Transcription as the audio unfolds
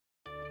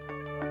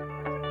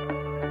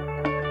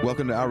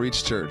Welcome to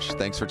Outreach Church.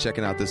 Thanks for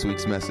checking out this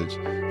week's message.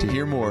 To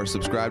hear more,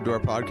 subscribe to our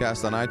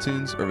podcast on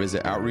iTunes or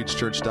visit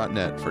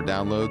outreachchurch.net for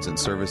downloads and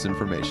service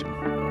information.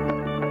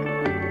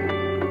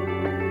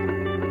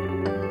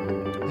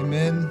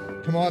 Amen.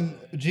 Come on,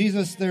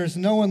 Jesus, there's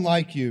no one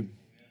like you.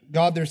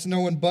 God, there's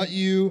no one but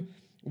you.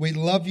 We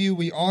love you.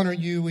 We honor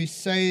you. We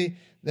say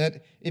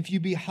that if you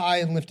be high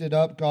and lifted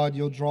up, God,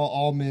 you'll draw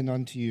all men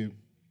unto you.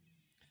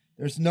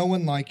 There's no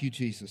one like you,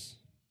 Jesus.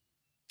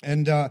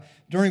 And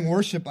during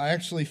worship, I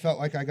actually felt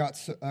like I got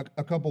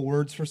a couple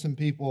words for some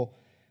people.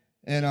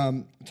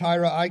 And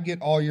Tyra, I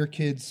get all your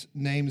kids'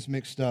 names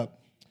mixed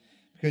up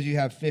because you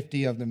have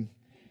 50 of them.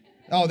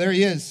 Oh, there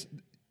he is.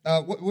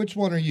 Which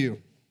one are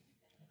you?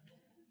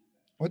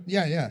 What?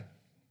 Yeah.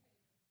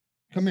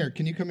 Come here.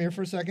 Can you come here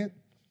for a second?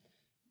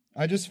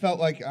 I just felt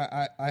like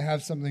I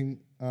have something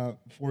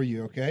for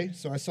you, okay?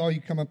 So I saw you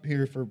come up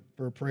here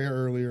for prayer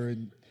earlier,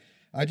 and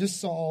I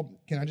just saw,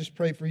 can I just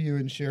pray for you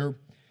and share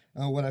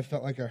what I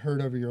felt like I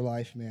heard over your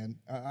life, man?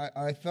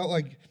 I felt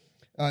like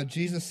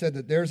Jesus said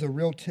that there's a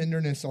real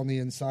tenderness on the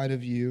inside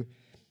of you,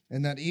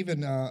 and that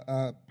even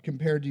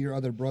compared to your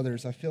other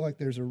brothers, I feel like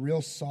there's a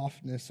real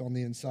softness on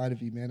the inside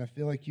of you, man. I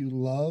feel like you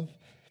love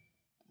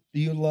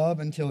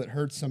until it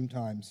hurts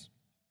sometimes.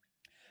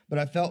 But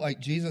I felt like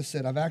Jesus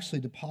said, I've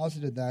actually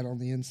deposited that on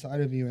the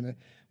inside of you. And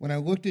when I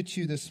looked at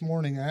you this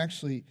morning, I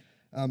actually,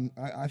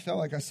 I felt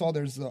like I saw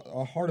there's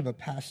a heart of a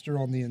pastor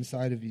on the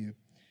inside of you.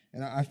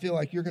 And I feel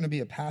like you're going to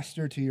be a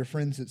pastor to your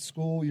friends at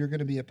school. You're going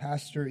to be a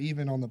pastor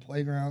even on the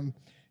playground.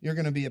 You're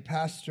going to be a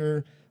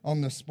pastor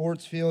on the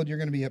sports field. You're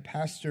going to be a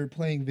pastor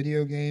playing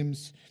video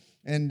games.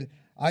 And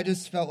I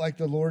just felt like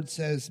the Lord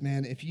says,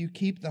 man, if you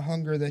keep the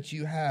hunger that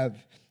you have,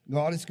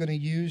 God is going to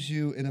use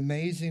you in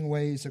amazing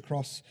ways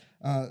across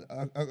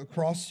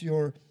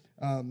your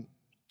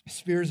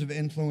spheres of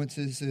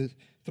influences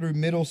through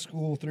middle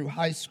school, through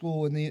high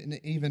school, and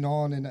even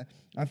on. And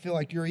I feel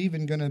like you're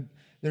even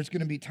there's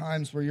going to be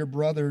times where your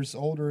brothers,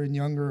 older and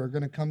younger, are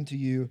going to come to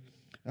you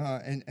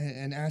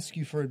and ask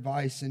you for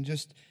advice. And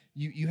just,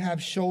 you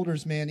have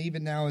shoulders, man,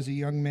 even now as a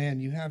young man,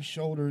 you have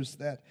shoulders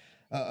that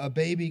a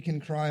baby can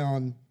cry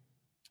on,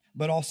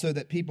 but also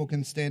that people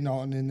can stand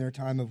on in their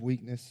time of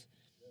weakness.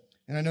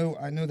 And I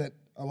know that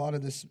a lot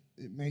of this,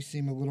 it may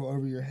seem a little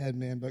over your head,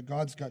 man, but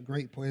God's got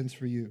great plans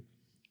for you.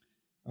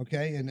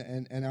 Okay?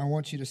 And I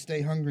want you to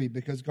stay hungry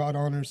because God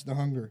honors the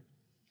hunger.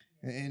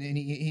 And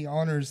he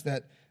honors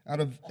that out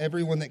of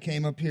everyone that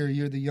came up here,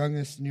 you're the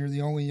youngest and you're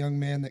the only young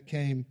man that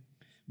came.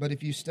 But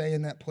if you stay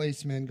in that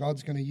place, man,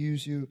 God's going to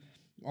use you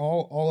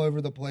all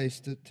over the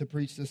place to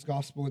preach this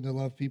gospel and to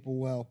love people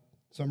well.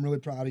 So I'm really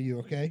proud of you,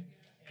 okay?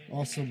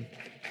 Awesome.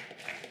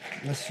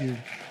 Bless you.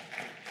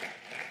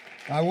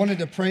 I wanted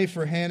to pray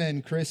for Hannah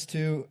and Chris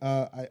too.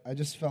 I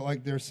just felt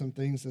like there's some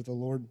things that the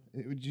Lord,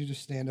 would you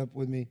just stand up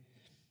with me?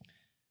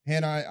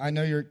 Hannah, I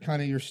know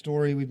your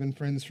story. We've been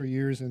friends for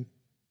years, and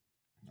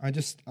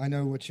I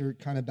know what you're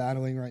kind of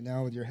battling right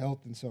now with your health,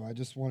 and so I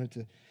just wanted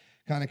to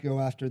kind of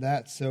go after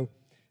that. So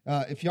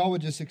if y'all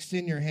would just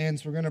extend your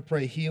hands, we're going to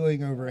pray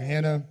healing over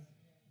Hannah.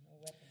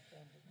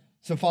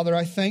 So Father,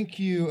 I thank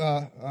you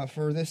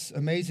for this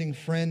amazing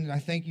friend, and I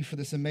thank you for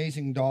this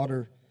amazing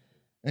daughter.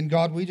 And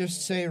God, we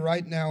just say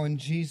right now in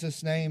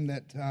Jesus' name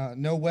that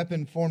no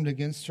weapon formed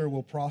against her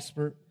will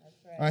prosper.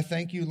 Right. I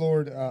thank you,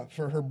 Lord,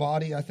 for her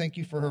body. I thank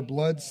you for her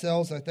blood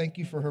cells. I thank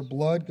you for her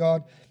blood,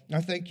 God.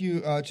 I thank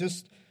you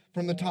just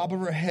from the top of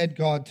her head,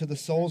 God, to the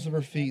soles of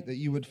her feet, that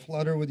you would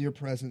flood her with your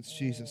presence,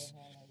 Jesus.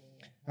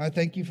 I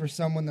thank you for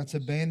someone that's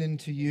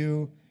abandoned to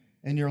you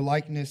and your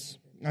likeness.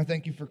 I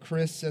thank you for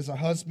Chris as a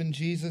husband,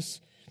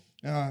 Jesus,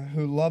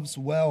 who loves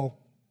well,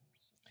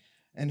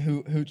 and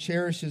who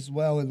cherishes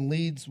well and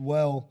leads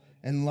well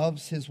and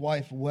loves his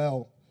wife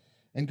well.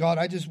 And God,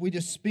 we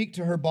just speak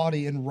to her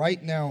body, and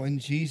right now in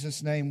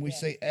Jesus' name, we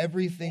say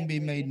everything be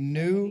made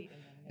new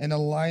and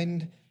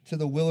aligned to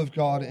the will of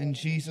God in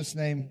Jesus'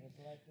 name.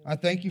 I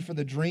thank you for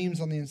the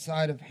dreams on the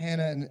inside of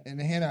Hannah.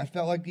 And Hannah, I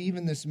felt like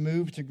even this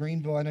move to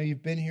Greenville, I know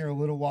you've been here a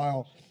little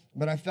while,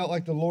 but I felt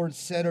like the Lord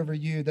said over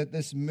you that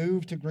this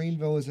move to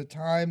Greenville is a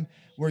time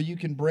where you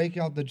can break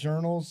out the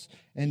journals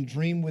and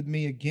dream with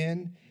me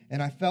again.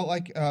 And I felt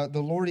like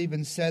the Lord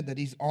even said that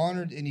he's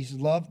honored and he's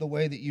loved the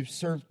way that you've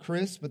served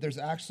Chris, but there's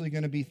actually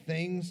going to be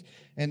things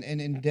and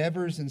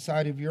endeavors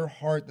inside of your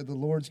heart that the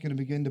Lord's going to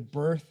begin to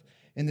birth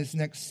in this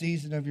next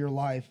season of your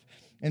life.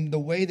 And the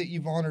way that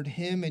you've honored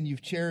him and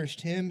you've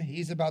cherished him,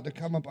 he's about to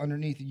come up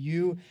underneath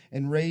you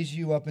and raise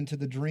you up into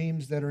the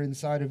dreams that are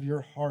inside of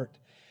your heart.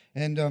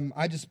 And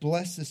I just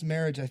bless this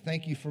marriage. I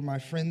thank you for my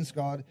friends,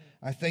 God.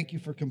 I thank you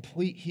for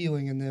complete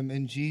healing in them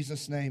in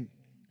Jesus' name.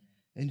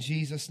 In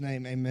Jesus'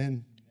 name,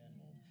 amen.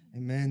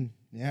 Amen.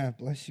 Yeah,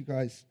 bless you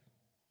guys.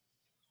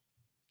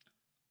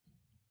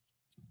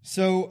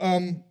 So,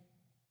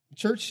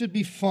 church should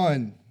be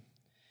fun.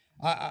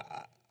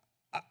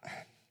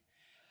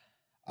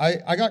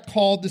 I got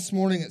called this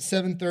morning at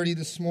 7:30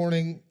 this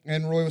morning,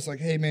 and Roy was like,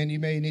 hey, man, you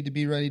may need to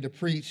be ready to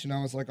preach. And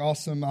I was like,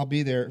 awesome, I'll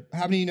be there.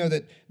 How many of you know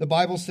that the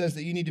Bible says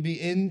that you need to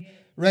be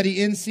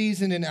ready in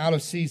season and out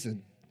of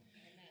season?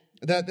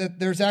 that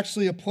there's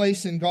actually a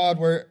place in God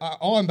where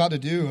all I'm about to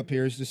do up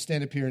here is just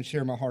stand up here and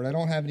share my heart. I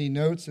don't have any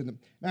notes, and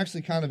I'm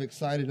actually kind of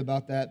excited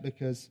about that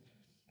because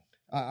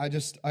I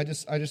just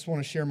want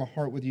to share my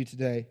heart with you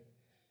today.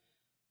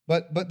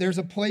 But there's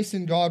a place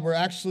in God where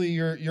actually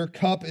your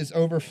cup is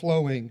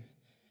overflowing.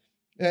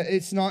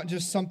 It's not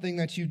just something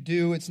that you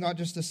do. It's not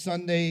just a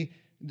Sunday.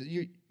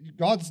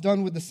 God's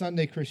done with the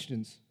Sunday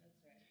Christians.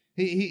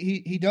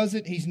 He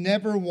doesn't. He's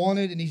never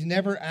wanted and he's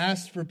never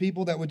asked for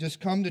people that would just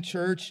come to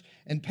church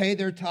and pay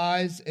their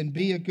tithes and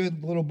be a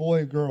good little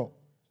boy or girl.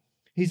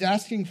 He's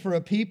asking for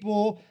a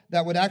people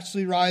that would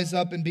actually rise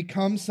up and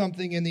become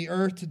something in the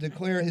earth to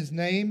declare His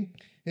name,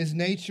 His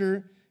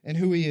nature, and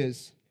who He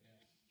is.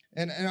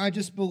 And I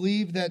just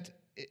believe that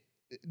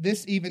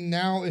this even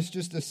now is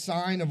just a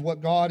sign of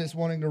what God is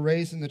wanting to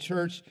raise in the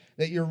church,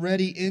 that you're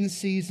ready in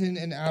season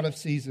and out of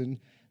season,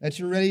 that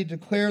you're ready to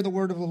declare the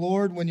word of the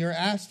Lord when you're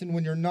asked and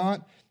when you're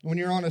not, when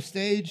you're on a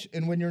stage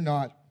and when you're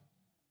not.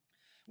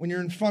 When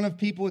you're in front of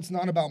people, it's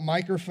not about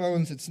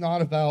microphones, it's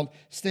not about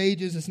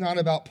stages, it's not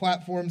about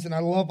platforms, and I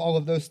love all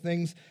of those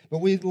things.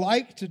 But we'd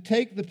like to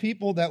take the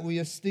people that we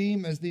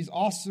esteem as these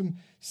awesome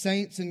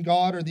saints in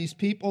God, or these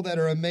people that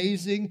are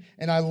amazing,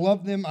 and I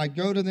love them, I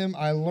go to them,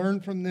 I learn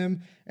from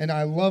them, and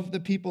I love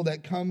the people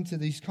that come to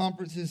these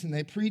conferences and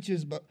they preach,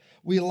 but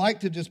we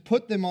like to just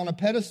put them on a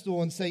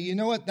pedestal and say, you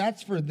know what,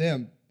 that's for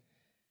them.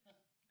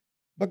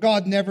 But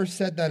God never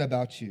said that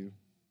about you.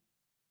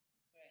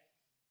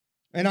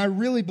 And I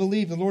really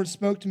believe the Lord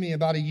spoke to me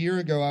about a year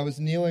ago. I was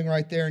kneeling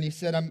right there, and He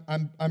said,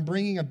 "I'm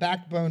bringing a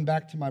backbone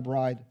back to my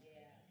bride."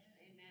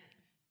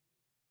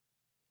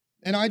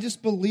 And I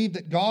just believe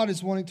that God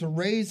is wanting to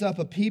raise up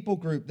a people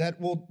group that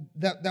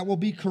will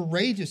be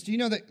courageous. Do you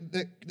know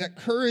that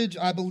courage,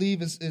 I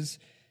believe, is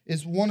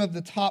one of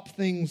the top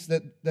things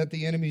that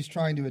the enemy is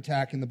trying to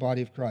attack in the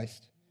body of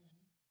Christ.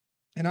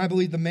 And I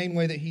believe the main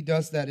way that he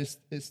does that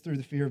is through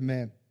the fear of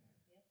man.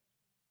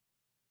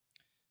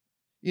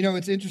 You know,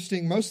 it's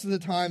interesting. Most of the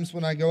times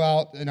when I go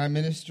out and I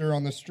minister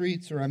on the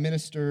streets, or I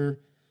minister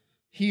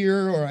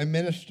here, or I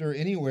minister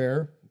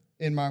anywhere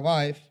in my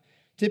life,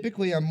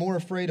 typically I'm more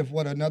afraid of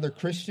what another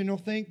Christian will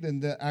think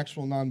than the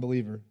actual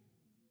non-believer.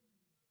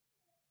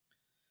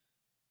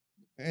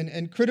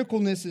 And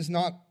criticalness is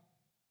not,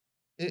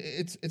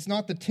 it's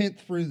not the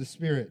 10th fruit of the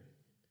Spirit.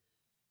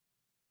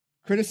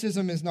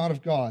 Criticism is not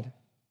of God.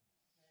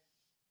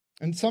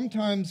 And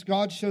sometimes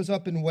God shows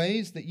up in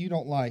ways that you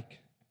don't like.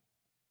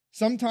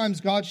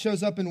 Sometimes God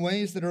shows up in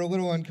ways that are a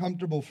little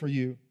uncomfortable for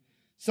you.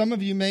 Some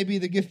of you, maybe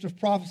the gift of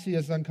prophecy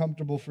is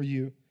uncomfortable for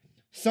you.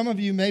 Some of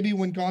you, maybe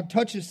when God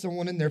touches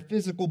someone in their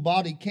physical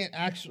body, can't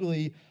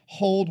actually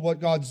hold what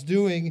God's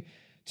doing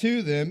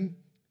to them,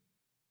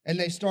 and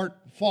they start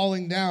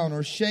falling down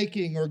or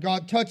shaking, or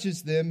God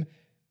touches them,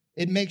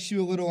 it makes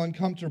you a little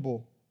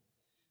uncomfortable.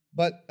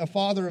 But a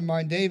father of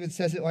mine, David,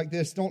 says it like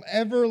this: don't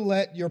ever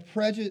let your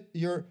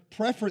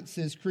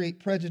preferences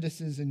create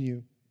prejudices in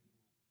you.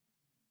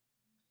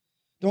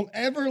 Don't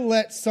ever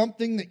let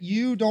something that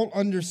you don't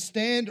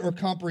understand or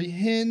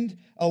comprehend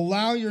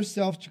allow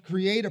yourself to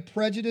create a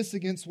prejudice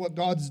against what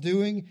God's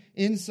doing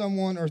in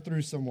someone or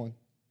through someone.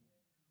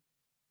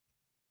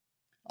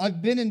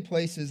 I've been in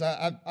places.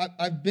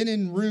 I've been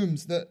in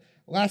rooms.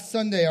 Last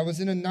Sunday, I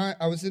was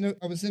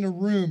in a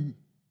room,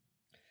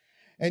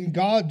 and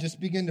God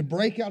just began to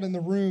break out in the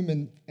room,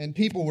 and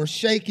people were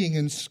shaking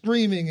and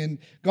screaming, and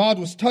God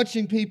was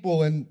touching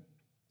people, and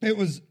it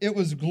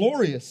was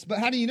glorious. But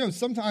how do you know?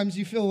 Sometimes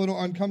you feel a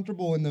little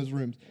uncomfortable in those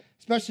rooms,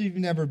 especially if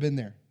you've never been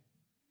there.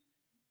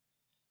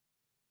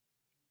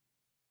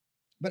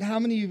 But how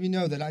many of you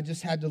know that I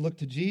just had to look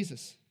to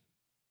Jesus?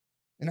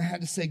 And I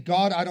had to say,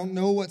 God, I don't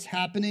know what's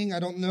happening. I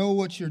don't know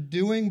what you're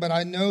doing, but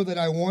I know that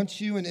I want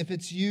you. And if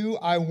it's you,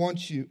 I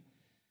want you.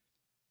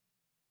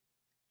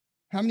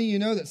 How many of you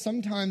know that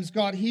sometimes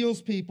God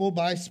heals people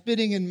by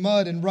spitting in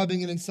mud and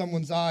rubbing it in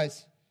someone's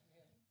eyes?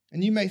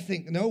 And you may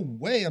think, no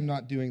way, I'm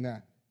not doing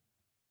that.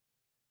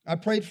 I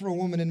prayed for a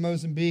woman in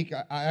Mozambique.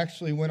 I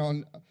actually went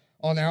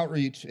on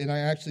outreach, and I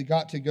actually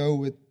got to go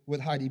with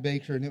Heidi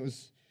Baker. And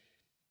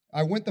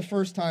I went the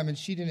first time, and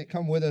she didn't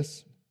come with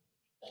us.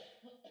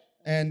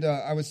 And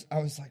I was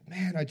like,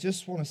 man, I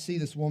just want to see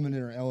this woman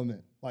in her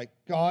element. Like,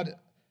 God,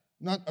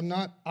 I'm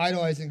not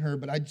idolizing her,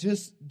 but I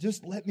just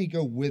let me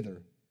go with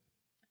her.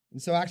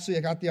 And so actually,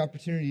 I got the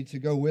opportunity to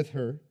go with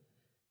her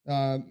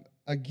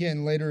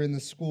again later in the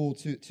school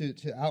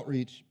to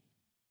outreach.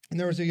 And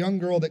there was a young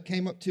girl that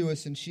came up to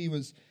us, and she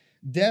was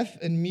deaf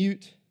and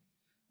mute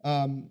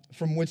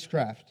from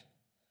witchcraft.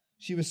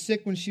 She was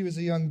sick when she was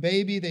a young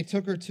baby. They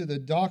took her to the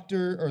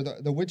doctor, or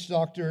the witch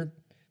doctor,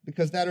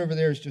 because that over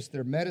there is just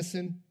their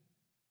medicine.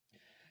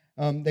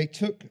 They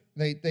took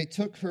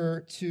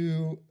her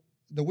to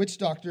the witch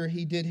doctor.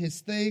 He did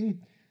his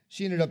thing.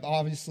 She ended up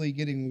obviously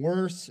getting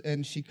worse,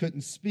 and she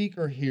couldn't speak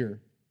or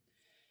hear.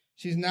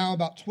 She's now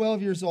about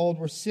 12 years old.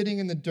 We're sitting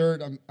in the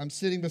dirt. I'm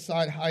sitting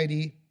beside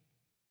Heidi.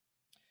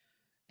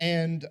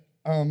 And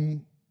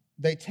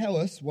they tell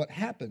us what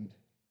happened.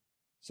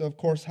 So, of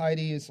course,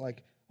 Heidi is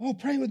like, oh,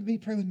 pray with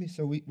me.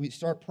 So we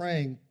start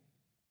praying.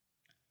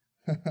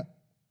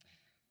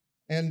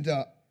 And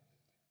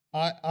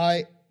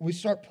we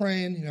start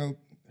praying,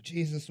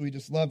 Jesus, we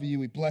just love you.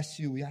 We bless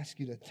you. We ask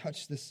you to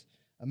touch this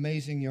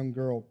amazing young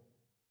girl.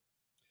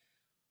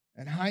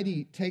 And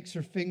Heidi takes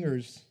her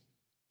fingers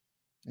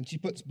and she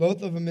puts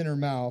both of them in her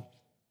mouth,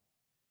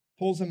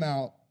 pulls them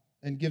out,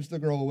 and gives the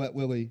girl a wet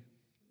willy.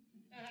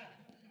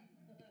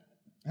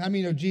 How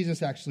many know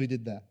Jesus actually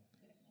did that?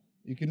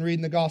 You can read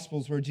in the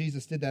Gospels where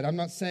Jesus did that. I'm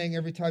not saying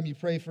every time you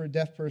pray for a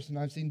deaf person,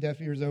 I've seen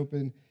deaf ears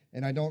open,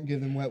 and I don't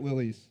give them wet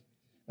willies.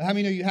 But how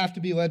many know you have to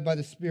be led by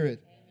the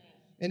Spirit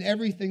in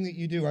everything that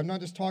you do? I'm not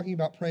just talking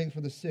about praying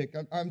for the sick.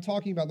 I'm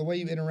talking about the way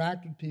you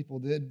interact with people,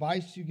 the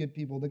advice you give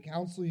people, the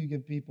counsel you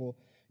give people.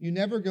 You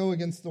never go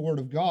against the Word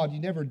of God. You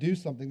never do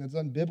something that's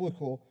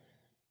unbiblical.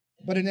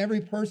 But in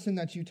every person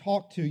that you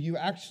talk to, you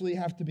actually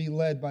have to be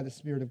led by the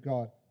Spirit of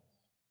God.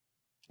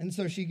 And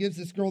so she gives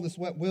this girl this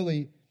wet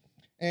willy,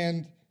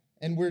 and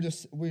we're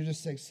just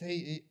saying,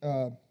 say,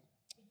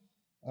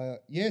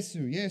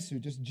 Yesu,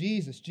 just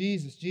Jesus,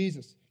 Jesus,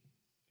 Jesus.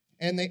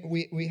 And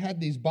we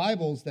had these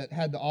Bibles that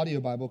had the audio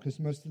Bible because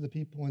most of the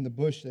people in the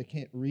bush, they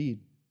can't read.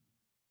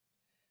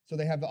 So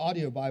they have the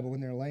audio Bible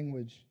in their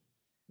language.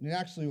 And it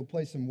actually will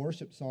play some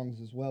worship songs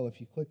as well if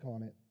you click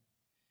on it.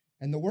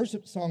 And the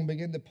worship song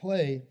began to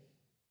play,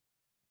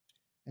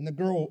 and the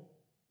girl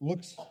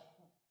looks,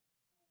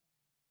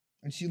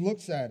 and she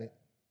looks at it,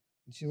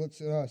 and she looks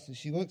at us, and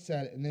she looks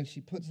at it, and then she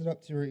puts it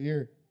up to her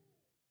ear.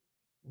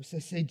 We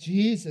say,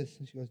 Jesus.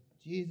 And she goes,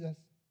 Jesus,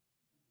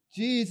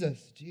 Jesus,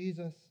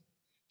 Jesus,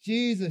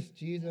 Jesus,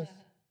 Jesus.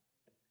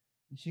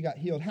 And she got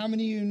healed. How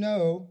many of you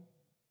know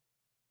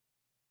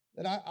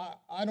that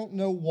I don't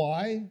know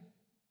why,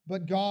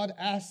 but God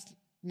asked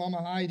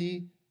Mama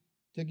Heidi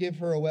to give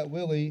her a wet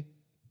willy,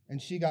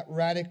 and she got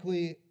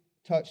radically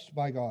touched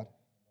by God.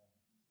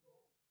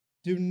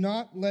 Do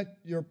not let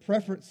your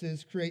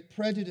preferences create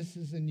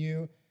prejudices in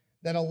you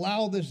that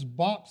allow this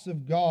box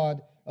of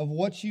God of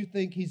what you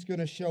think He's going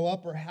to show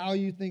up or how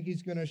you think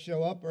He's going to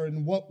show up or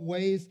in what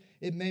ways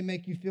it may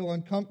make you feel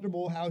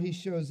uncomfortable how He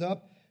shows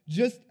up.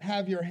 Just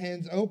have your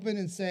hands open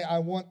and say, I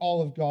want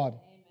all of God.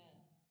 Amen.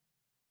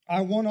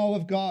 I want all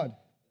of God.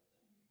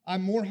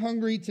 I'm more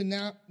hungry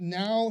to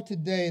now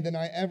today than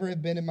I ever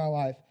have been in my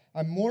life.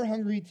 I'm more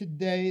hungry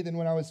today than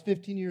when I was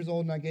 15 years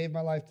old and I gave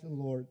my life to the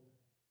Lord.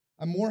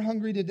 I'm more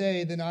hungry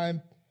today than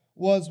I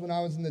was when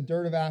I was in the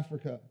dirt of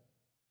Africa.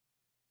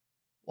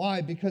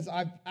 Why? Because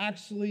I've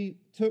actually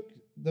took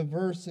the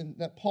verse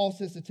that Paul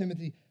says to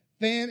Timothy,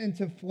 fan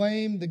into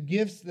flame the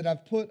gifts that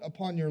I've put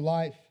upon your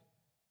life.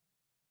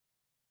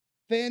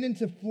 Fan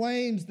into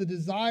flames the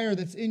desire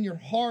that's in your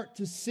heart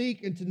to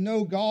seek and to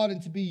know God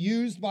and to be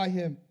used by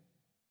Him.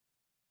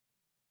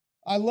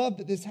 I love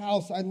that this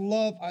house, I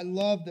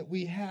love that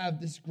we have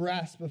this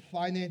grasp of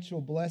financial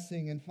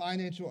blessing and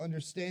financial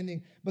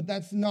understanding, but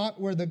that's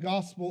not where the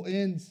gospel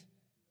ends.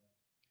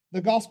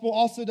 The gospel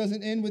also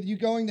doesn't end with you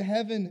going to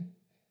heaven.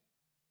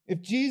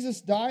 If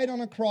Jesus died on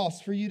a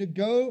cross for you to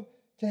go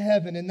to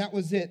heaven and that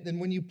was it, then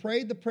when you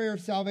prayed the prayer of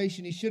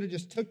salvation, He should have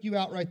just took you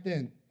out right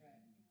then.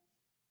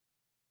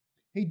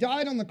 He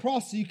died on the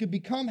cross so you could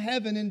become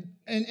heaven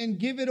and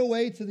give it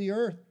away to the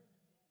earth.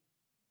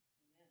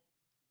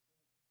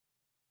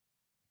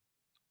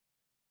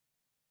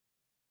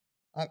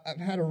 I've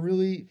had a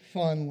really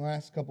fun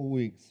last couple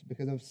weeks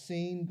because I've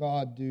seen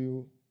God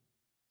do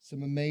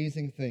some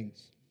amazing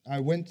things. I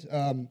went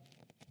up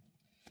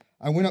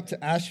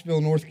to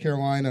Asheville, North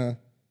Carolina,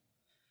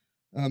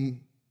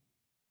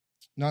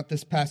 not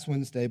this past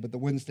Wednesday, but the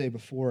Wednesday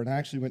before, and I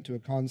actually went to a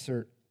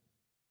concert.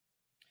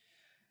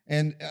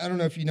 And I don't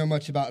know if you know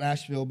much about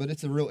Asheville, but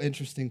it's a real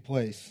interesting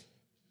place.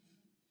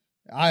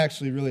 I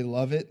actually really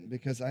love it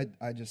because I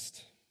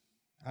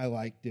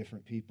like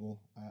different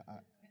people.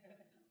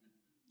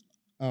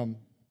 And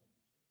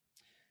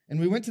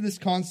we went to this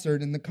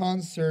concert, and the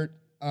concert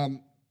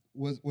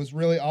was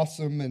really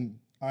awesome, and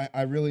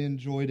I really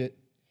enjoyed it.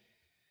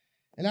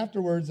 And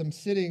afterwards, I'm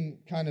sitting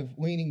kind of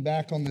leaning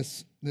back on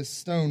this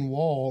stone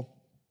wall,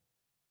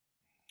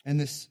 and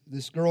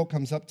this girl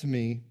comes up to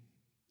me,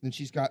 and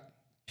she's got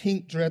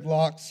pink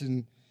dreadlocks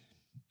and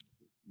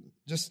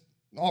just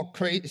all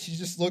crazy. She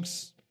just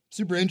looks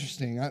super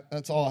interesting.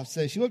 That's all I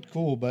say. She looked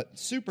cool, but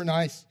super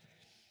nice.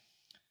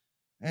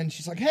 And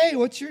she's like, "Hey,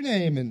 what's your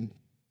name?" And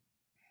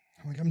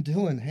I'm like, "I'm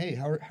Dylan. Hey,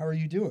 how are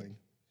you doing?"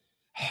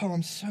 "Oh,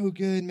 I'm so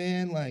good,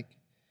 man. Like,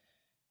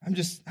 I'm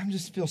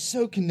just feel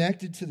so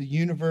connected to the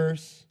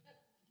universe."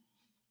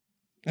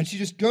 And she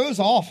just goes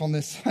off on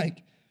this,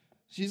 like,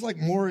 she's like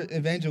more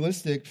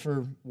evangelistic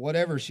for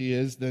whatever she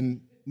is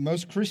than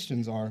most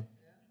Christians are.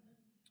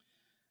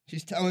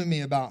 She's telling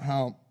me about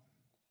how,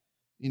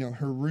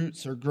 her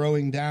roots are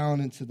growing down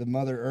into the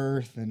Mother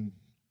Earth and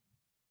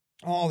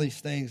all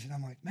these things. And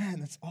I'm like, man,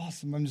 that's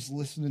awesome. I'm just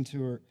listening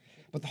to her.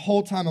 But the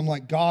whole time I'm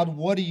like, God,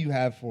 what do you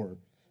have for her?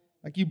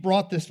 Like, you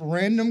brought this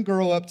random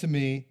girl up to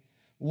me.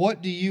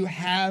 What do you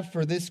have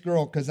for this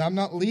girl? Because I'm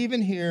not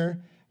leaving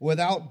here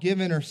without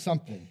giving her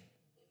something.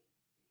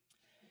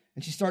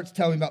 And she starts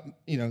telling me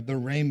about, the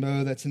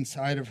rainbow that's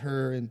inside of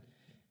her and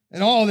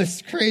all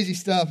this crazy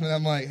stuff. And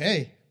I'm like,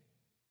 hey,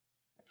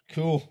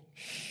 Cool.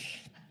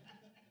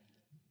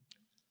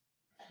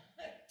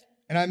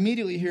 And I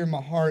immediately hear in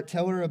my heart,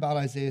 tell her about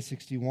Isaiah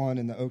 61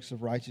 and the oaks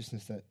of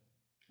righteousness that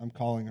I'm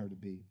calling her to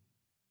be.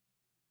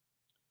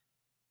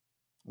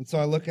 And so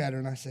I look at her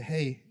and I say,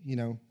 hey,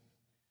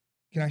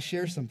 can I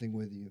share something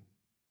with you?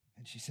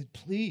 And she said,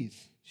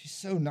 please. She's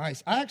so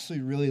nice. I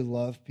actually really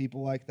love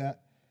people like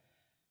that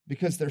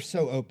because they're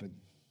so open.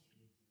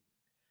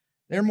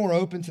 They're more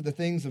open to the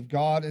things of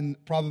God and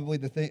probably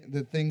the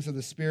things of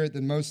the Spirit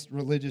than most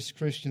religious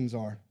Christians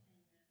are.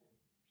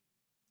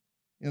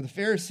 The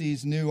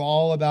Pharisees knew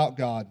all about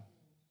God,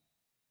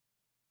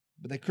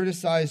 but they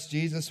criticized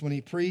Jesus when he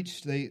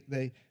preached.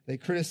 They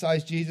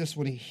criticized Jesus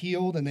when he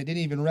healed, and they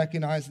didn't even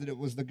recognize that it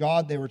was the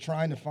God they were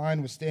trying to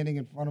find was standing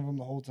in front of them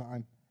the whole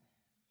time.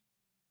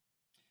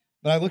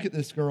 But I look at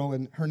this girl,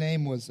 and her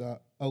name was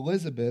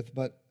Elizabeth,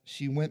 but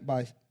she went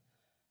by,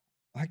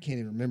 I can't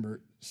even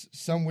remember,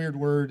 some weird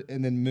word,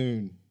 and then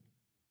Moon.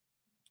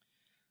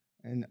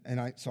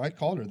 So I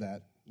called her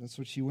that. That's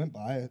what she went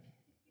by.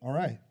 All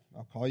right,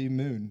 I'll call you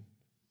Moon.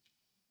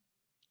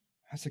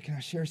 I said, can I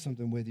share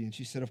something with you? And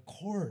she said, of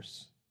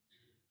course.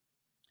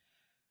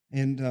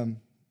 And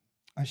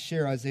I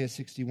share Isaiah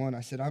 61. I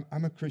said,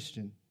 I'm a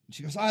Christian. And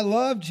she goes, I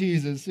love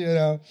Jesus,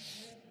 And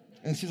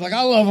she's like,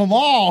 I love them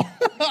all.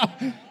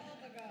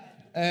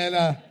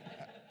 And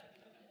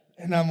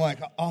I'm like,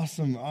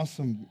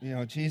 awesome.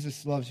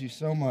 Jesus loves you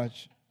so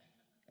much.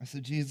 I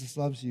said, Jesus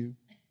loves you.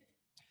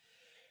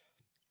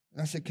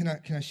 And I said, can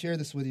I share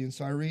this with you? And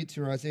so I read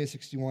to her Isaiah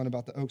 61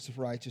 about the oaks of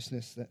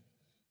righteousness that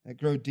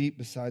grow deep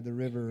beside the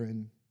river,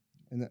 and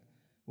that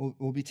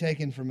will be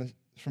taken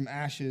from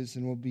ashes,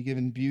 and will be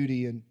given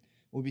beauty, and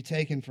will be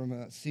taken from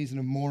a season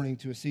of mourning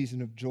to a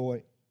season of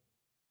joy.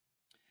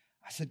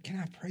 I said, can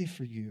I pray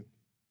for you?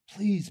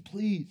 Please,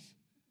 please.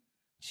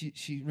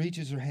 She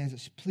reaches her hands and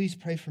she, please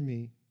pray for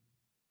me.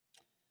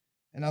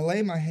 And I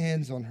lay my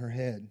hands on her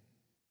head.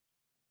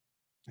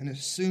 And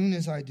as soon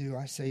as I do,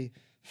 I say,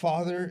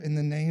 Father, in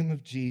the name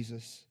of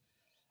Jesus,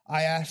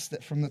 I ask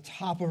that from the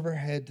top of her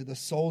head to the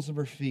soles of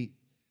her feet,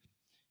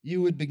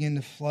 you would begin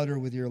to flood her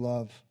with your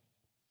love.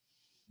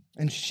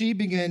 And she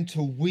began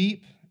to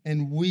weep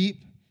and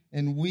weep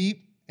and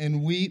weep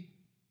and weep.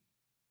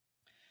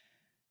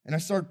 And I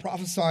started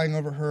prophesying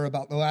over her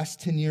about the last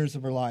 10 years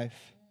of her life.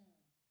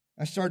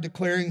 I started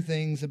declaring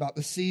things about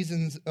the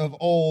seasons of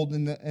old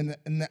and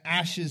the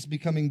ashes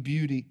becoming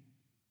beauty.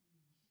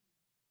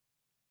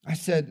 I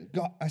said,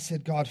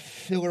 God,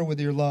 fill her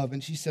with your love.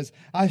 And she says,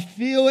 I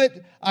feel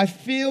it. I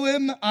feel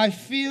him. I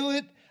feel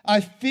it. I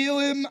feel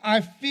him.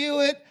 I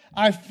feel it.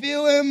 I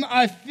feel him.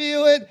 I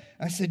feel it.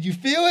 I said, you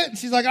feel it? And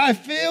she's like, I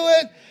feel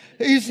it.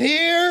 He's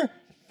here.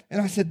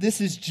 And I said, this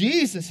is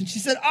Jesus. And she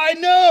said, I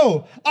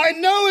know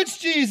it's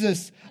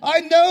Jesus.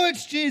 I know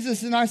it's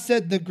Jesus. And I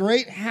said, the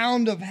great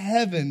hound of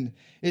heaven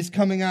is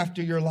coming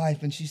after your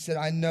life. And she said,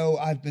 I know,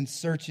 I've been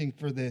searching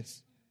for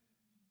this.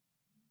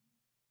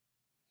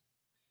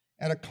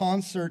 At a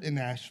concert in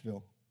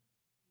Nashville.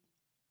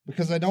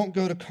 Because I don't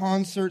go to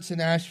concerts in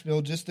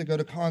Nashville just to go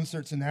to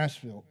concerts in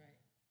Nashville.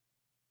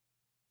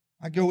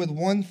 I go with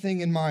one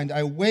thing in mind.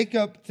 I wake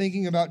up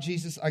thinking about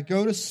Jesus. I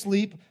go to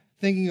sleep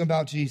thinking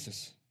about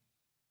Jesus.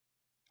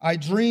 I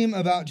dream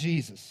about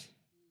Jesus.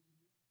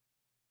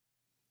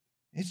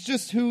 It's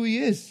just who he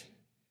is.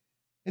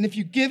 And if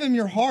you give him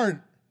your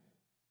heart,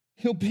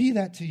 he'll be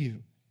that to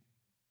you.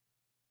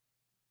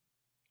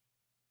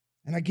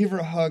 And I give her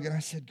a hug and I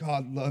said,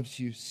 God loves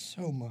you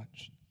so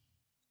much.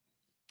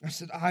 I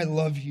said, I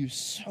love you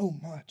so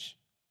much.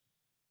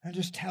 And I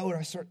just tell her,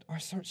 I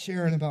start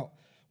sharing about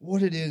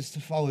what it is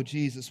to follow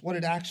Jesus, what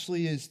it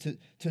actually is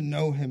to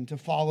know him, to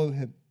follow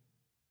him.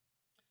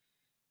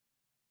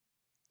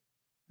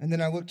 And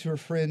then I look to her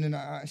friend and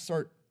I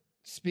start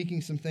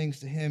speaking some things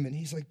to him. And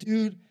he's like,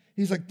 dude,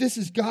 this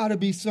has got to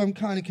be some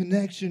kind of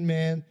connection,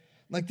 man.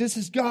 Like, this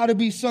has got to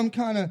be some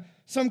kind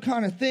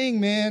of thing,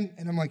 man.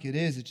 And I'm like, it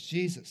is. It's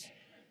Jesus.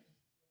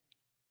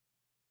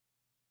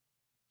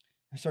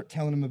 I start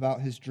telling him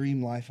about his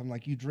dream life. I'm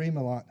like, you dream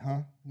a lot, huh?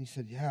 And he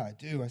said, yeah, I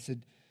do. I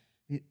said,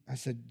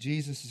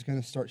 Jesus is going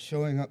to start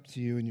showing up to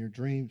you in your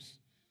dreams.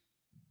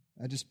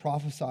 I just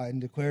prophesied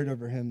and declared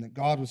over him that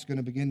God was going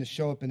to begin to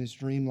show up in his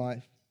dream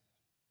life.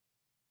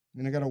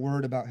 And I got a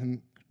word about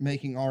him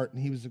making art,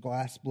 and he was a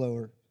glass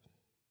blower.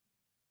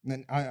 And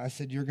then I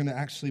said, you're going to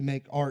actually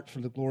make art for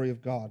the glory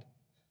of God.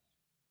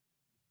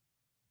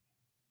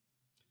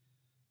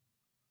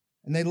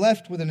 And they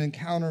left with an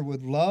encounter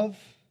with love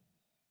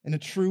and a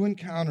true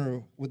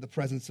encounter with the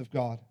presence of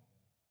God.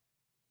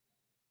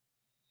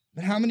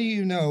 But how many of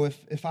you know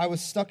if I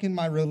was stuck in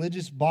my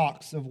religious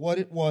box of what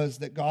it was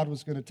that God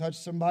was going to touch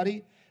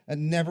somebody, that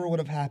never would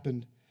have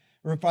happened?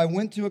 Or if I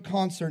went to a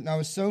concert and I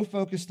was so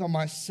focused on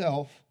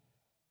myself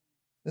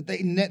that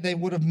they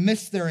would have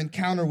missed their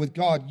encounter with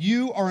God.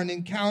 You are an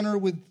encounter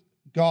with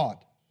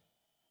God.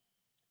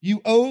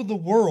 You owe the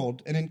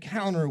world an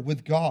encounter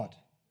with God.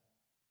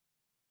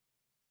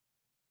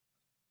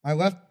 I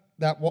left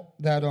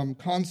that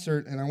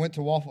concert and I went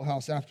to Waffle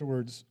House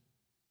afterwards.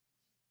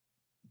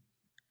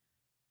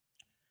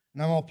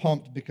 And I'm all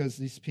pumped because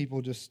these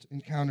people just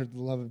encountered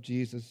the love of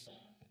Jesus.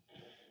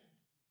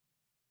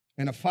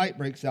 And a fight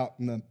breaks out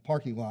in the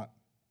parking lot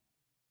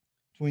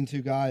between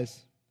two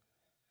guys.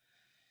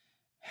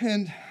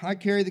 And I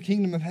carry the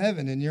kingdom of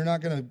heaven, and you're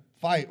not going to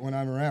fight when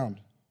I'm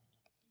around.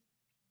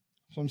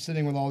 So I'm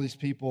sitting with all these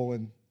people,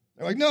 and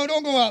they're like, no,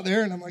 don't go out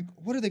there. And I'm like,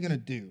 what are they going to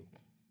do?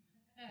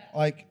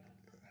 Like,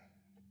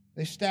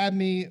 they stab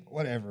me,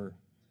 whatever.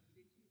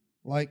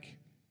 Like,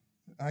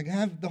 I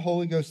have the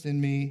Holy Ghost in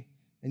me,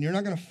 and you're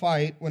not going to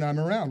fight when I'm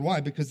around.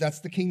 Why? Because that's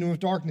the kingdom of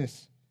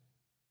darkness.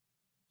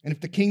 And if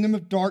the kingdom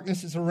of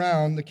darkness is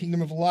around, the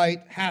kingdom of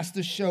light has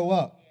to show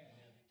up.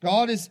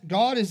 God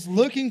is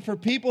looking for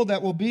people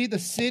that will be the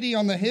city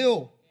on the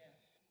hill.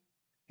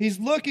 He's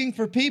looking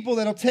for people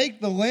that'll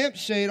take the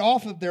lampshade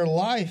off of their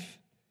life.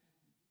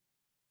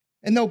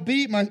 And they'll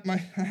be, I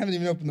haven't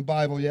even opened the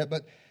Bible yet,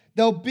 but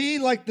they'll be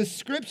like the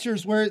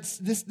scriptures where it's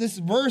this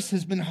verse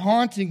has been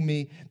haunting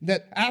me,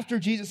 that after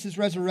Jesus'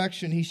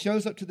 resurrection, he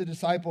shows up to the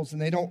disciples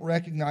and they don't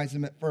recognize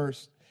him at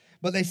first.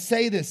 But they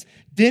say this,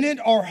 didn't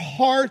our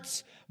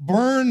hearts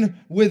burn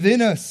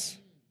within us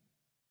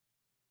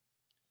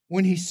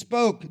when he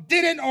spoke?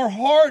 Didn't our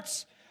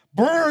hearts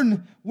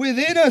burn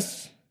within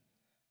us?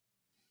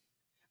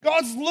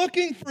 God's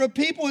looking for a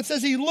people. It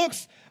says he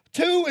looks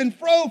to and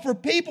fro for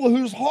people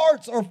whose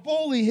hearts are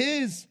fully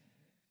his,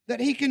 that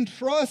he can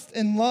trust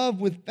and love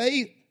with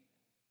faith.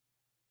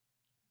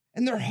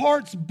 And their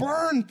hearts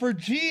burn for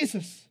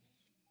Jesus.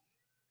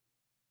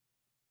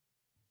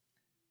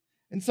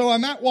 And so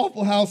I'm at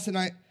Waffle House, and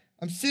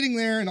I'm sitting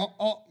there, and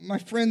all my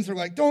friends are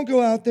like, don't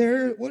go out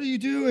there. What are you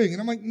doing?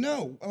 And I'm like,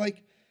 no.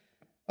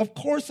 Of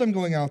course I'm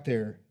going out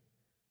there,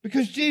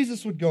 because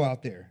Jesus would go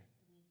out there.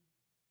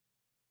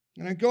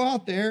 And I go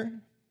out there,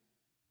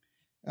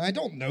 and I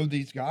don't know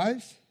these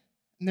guys,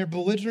 and they're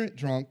belligerent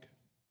drunk.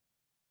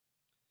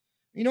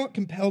 You know what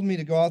compelled me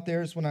to go out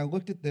there is when I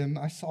looked at them,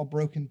 I saw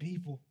broken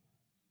people.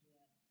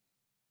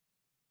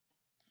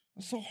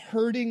 I saw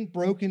hurting,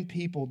 broken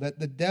people that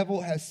the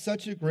devil has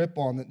such a grip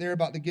on that they're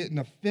about to get in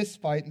a fist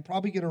fight and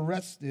probably get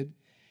arrested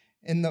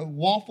in the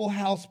Waffle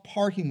House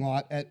parking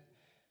lot at,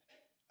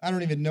 I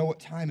don't even know what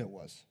time it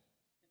was.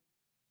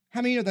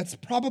 How many know that's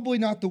probably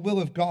not the will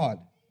of God?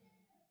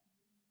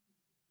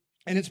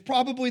 And it's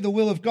probably the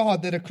will of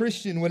God that a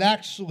Christian would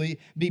actually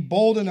be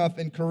bold enough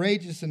and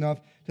courageous enough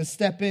to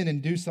step in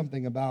and do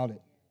something about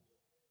it.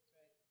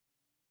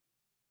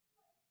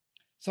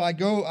 So I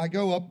go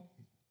up.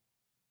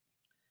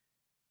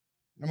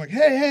 And I'm like,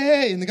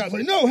 hey. And the guy's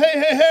like, no,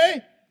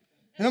 hey.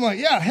 And I'm like,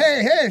 yeah,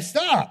 hey,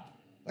 stop.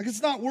 Like,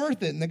 it's not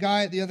worth it. And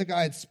the other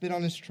guy had spit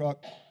on his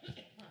truck.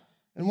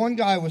 And one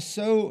guy was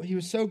so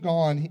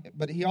gone,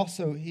 but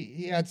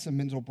he had some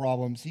mental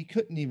problems. He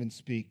couldn't even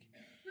speak.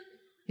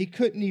 He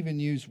couldn't even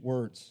use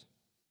words.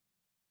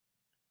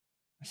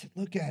 I said,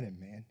 look at him,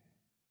 man.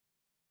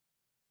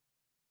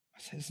 I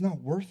said, it's not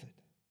worth it.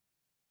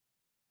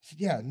 I said,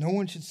 yeah, no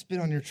one should spit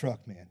on your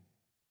truck, man.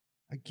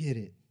 I get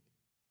it.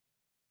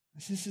 I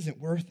said, this isn't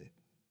worth it.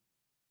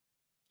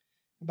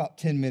 About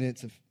 10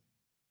 minutes of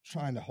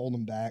trying to hold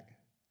him back.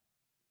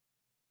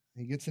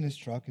 He gets in his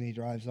truck and he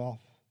drives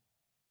off.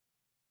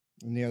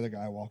 And the other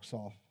guy walks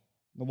off.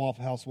 The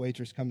Waffle House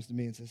waitress comes to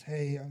me and says,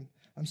 hey,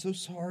 I'm so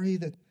sorry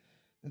that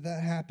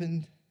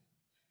happened.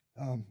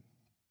 I don't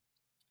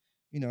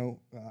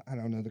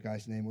know the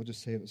guy's name. We'll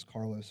just say it was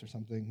Carlos or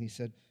something.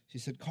 She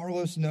said,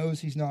 Carlos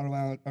knows he's not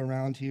allowed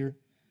around here.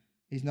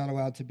 He's not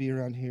allowed to be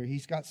around here.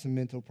 He's got some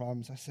mental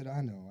problems. I said, I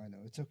know.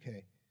 It's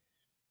okay.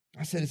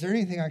 I said, is there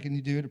anything I can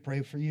do to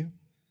pray for you?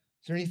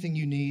 Is there anything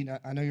you need?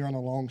 I know you're on a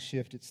long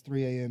shift. It's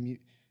 3 a.m.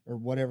 Or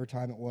whatever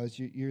time it was.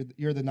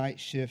 You're the night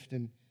shift,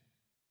 and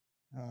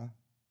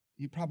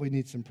you probably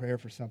need some prayer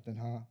for something,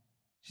 huh?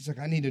 She's like,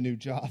 I need a new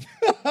job.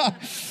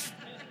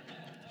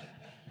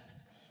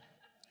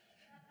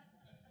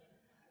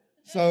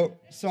 So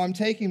I'm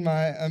taking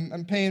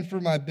I'm paying for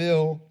my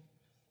bill.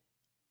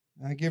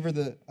 I give her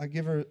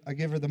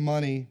the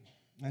money.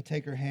 I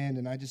take her hand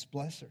and I just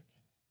bless her.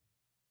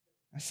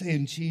 I say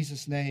in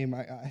Jesus' name,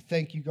 I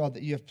thank you, God,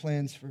 that you have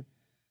plans for,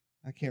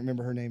 I can't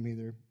remember her name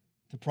either,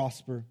 to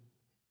prosper.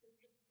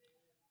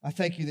 I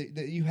thank you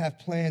that you have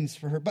plans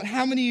for her. But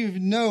how many of you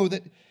know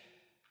that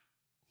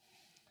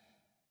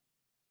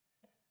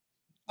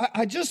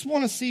I just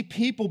want to see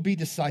people be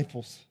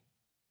disciples?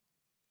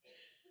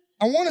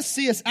 I want to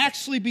see us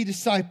actually be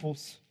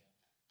disciples.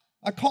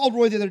 I called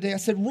Roy the other day. I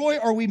said, Roy,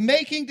 are we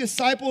making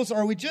disciples or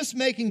are we just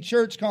making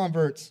church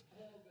converts?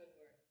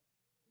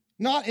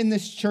 Not in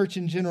this church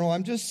in general.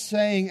 I'm just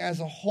saying as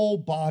a whole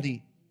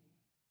body.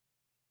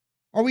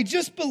 Are we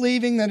just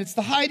believing that it's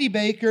the Heidi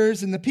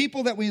Bakers and the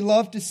people that we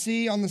love to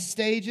see on the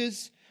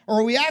stages?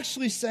 Or are we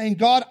actually saying,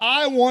 God,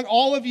 I want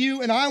all of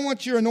you and I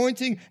want your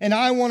anointing and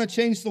I want to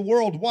change the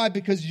world? Why?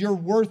 Because you're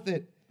worth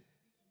it.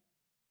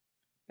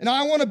 And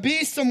I want to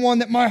be someone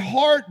that my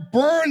heart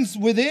burns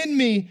within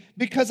me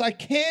because I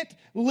can't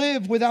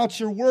live without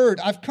your word.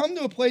 I've come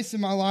to a place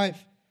in my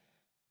life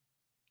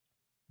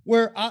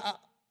where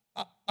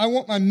I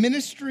want my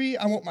ministry,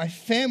 I want my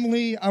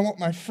family, I want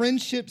my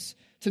friendships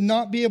to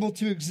not be able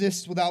to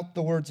exist without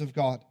the words of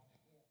God,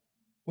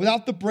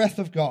 without the breath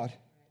of God.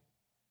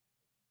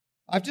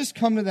 I've just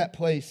come to that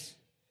place.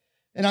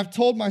 And I've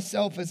told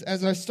myself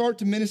as I start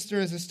to minister,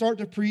 as I start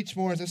to preach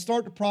more, as I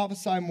start to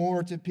prophesy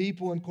more to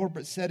people in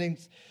corporate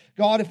settings,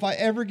 God, if I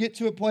ever get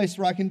to a place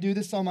where I can do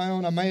this on my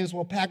own, I may as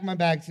well pack my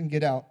bags and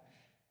get out.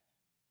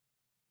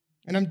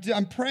 And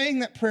I'm praying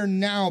that prayer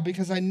now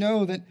because I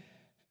know that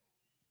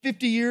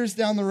 50 years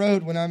down the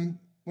road, when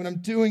I'm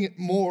doing it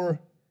more,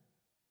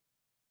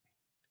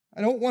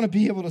 I don't want to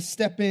be able to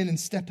step in and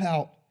step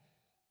out.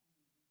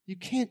 You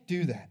can't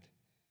do that.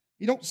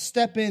 You don't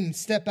step in and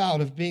step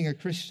out of being a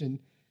Christian.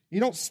 You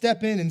don't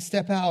step in and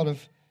step out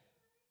of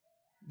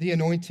the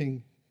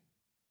anointing.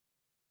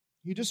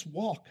 You just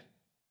walk.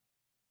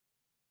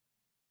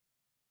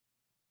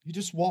 You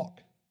just walk.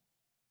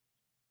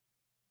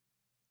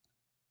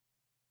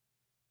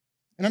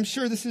 And I'm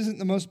sure this isn't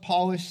the most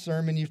polished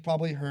sermon you've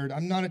probably heard.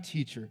 I'm not a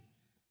teacher.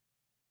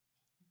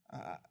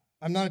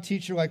 I'm not a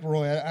teacher like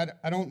Roy.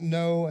 I don't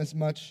know as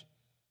much.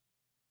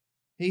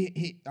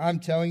 I'm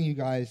telling you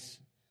guys,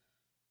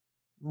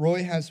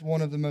 Roy has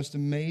one of the most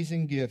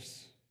amazing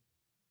gifts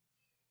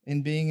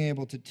in being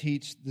able to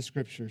teach the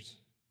Scriptures.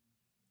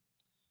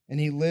 And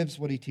he lives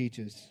what he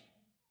teaches.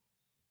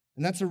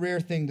 And that's a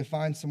rare thing to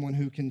find someone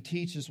who can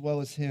teach as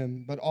well as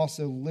him, but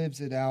also lives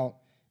it out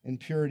in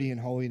purity and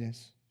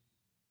holiness.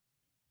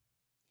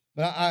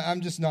 But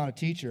I'm just not a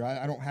teacher.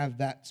 I don't have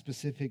that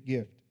specific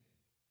gift.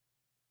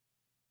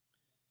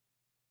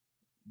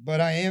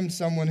 But I am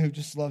someone who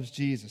just loves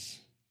Jesus.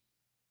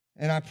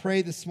 And I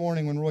prayed this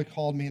morning when Roy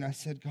called me and I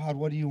said, God,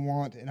 what do you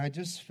want? And I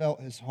just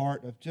felt his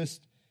heart of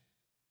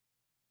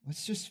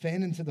let's just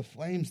fan into the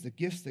flames the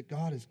gifts that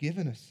God has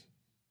given us.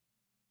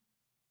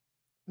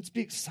 Let's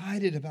be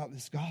excited about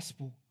this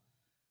gospel.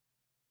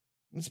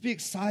 Let's be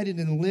excited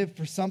and live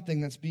for something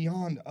that's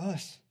beyond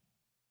us.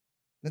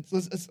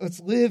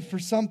 Let's live for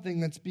something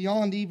that's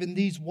beyond even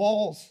these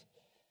walls.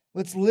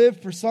 Let's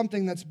live for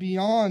something that's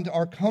beyond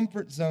our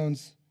comfort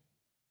zones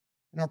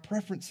and our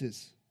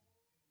preferences.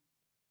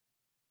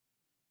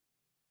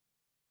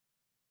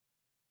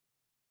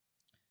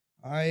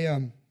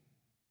 I've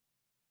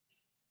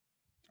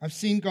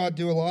seen God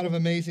do a lot of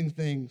amazing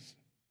things.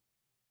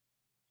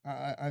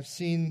 I've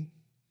seen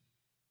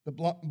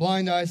the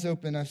blind eyes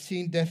open. I've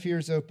seen deaf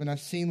ears open. I've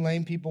seen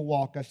lame people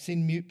walk. I've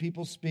seen mute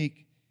people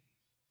speak.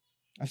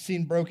 I've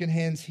seen broken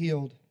hands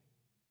healed.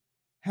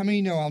 How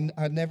many know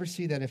I'd never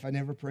see that if I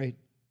never prayed?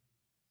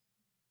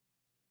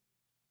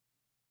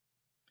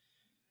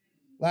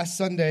 Last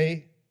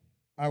Sunday,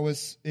 I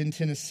was in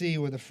Tennessee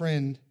with a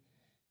friend,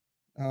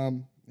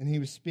 and he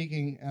was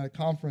speaking at a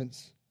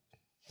conference.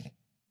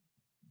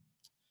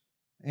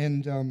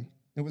 And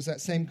it was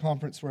that same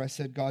conference where I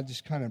said God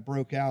just kind of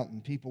broke out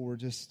and people were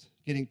just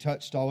getting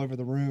touched all over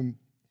the room.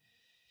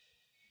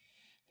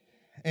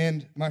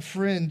 And my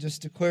friend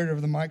just declared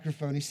over the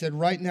microphone, he said,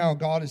 right now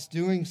God is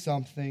doing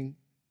something.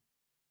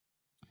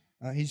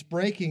 He's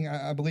breaking,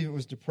 I believe it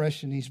was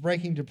depression. He's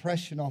breaking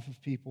depression off of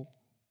people.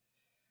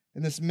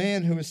 And this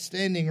man who was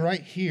standing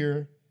right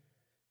here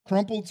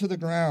crumpled to the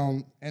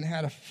ground and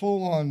had a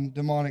full-on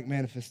demonic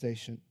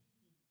manifestation.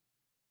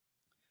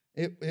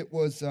 It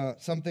was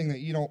something that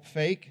you don't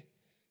fake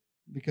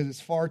because it's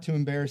far too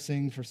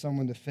embarrassing for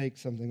someone to fake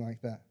something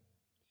like that.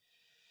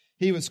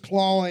 He was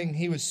clawing,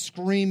 he was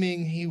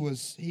screaming, he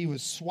was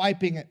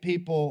swiping at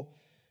people.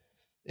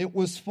 It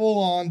was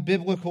full-on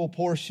biblical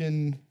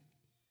portion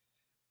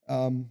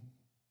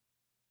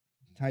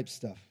type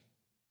stuff.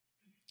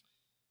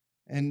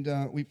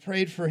 And we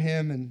prayed for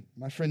him, and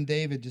my friend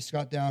David just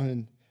got down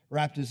and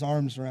wrapped his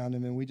arms around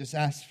him, and we just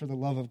asked for the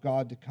love of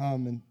God to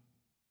come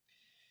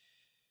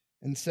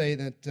and say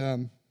that,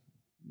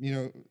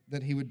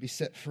 that he would be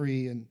set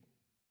free, and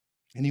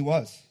he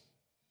was.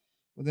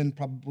 Within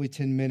probably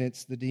 10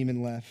 minutes, the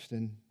demon left,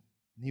 and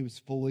he was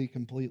fully,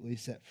 completely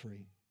set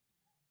free.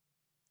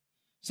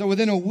 So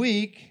within a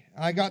week,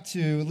 I got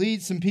to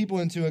lead some people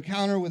into a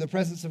encounter with the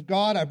presence of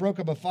God. I broke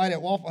up a fight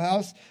at Waffle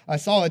House. I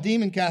saw a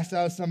demon cast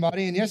out of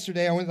somebody, and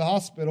yesterday I went to the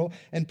hospital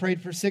and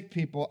prayed for sick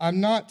people. I'm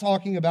not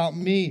talking about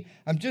me.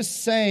 I'm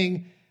just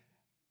saying,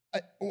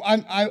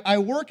 I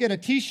work at a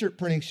t-shirt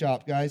printing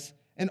shop, guys,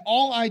 and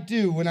all I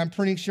do when I'm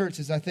printing shirts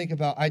is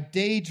I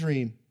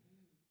daydream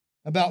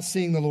about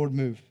seeing the Lord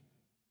move.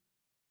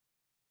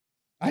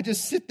 I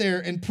just sit there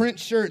and print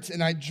shirts,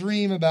 and I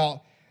dream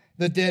about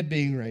the dead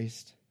being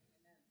raised.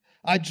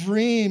 I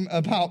dream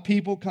about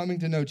people coming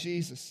to know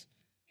Jesus.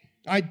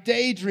 I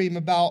daydream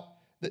about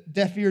the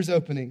deaf ears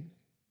opening.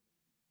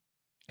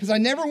 Because I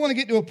never want to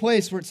get to a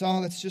place where it's,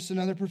 that's just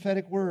another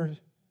prophetic word.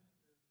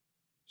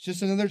 It's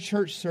just another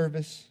church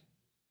service.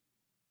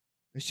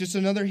 It's just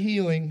another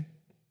healing.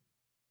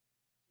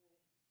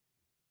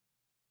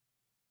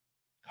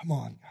 Come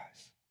on,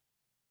 guys.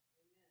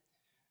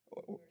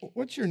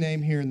 What's your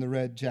name here in the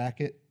red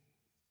jacket?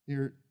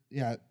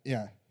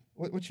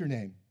 What's your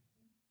name?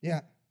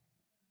 Yeah.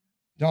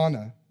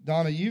 Donna,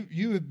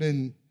 you have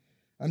been,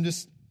 I'm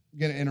just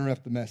going to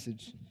interrupt the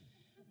message.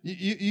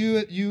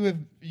 You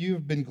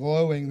have been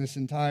glowing this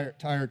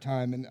entire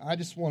time, and I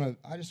just want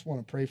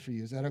to pray for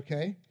you. Is that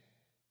okay?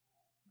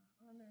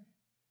 Honor.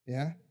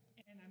 Yeah.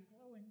 And I'm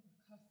glowing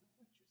because of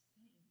what you're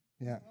saying.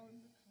 Yeah. I'm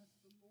glowing because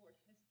the Lord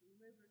has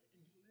delivered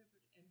and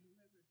delivered and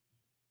delivered,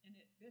 and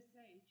at this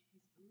age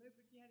has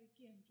delivered yet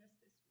again just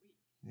this week.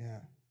 Yeah.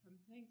 From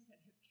things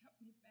that have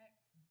kept me back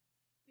from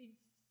being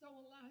so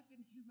alive in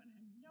Him,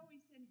 and I know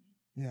He's in me.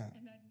 Yeah.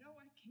 And I know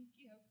I can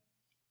give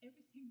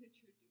everything that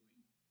you're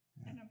doing.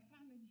 Yeah. And I'm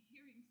finally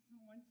hearing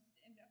someone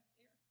stand up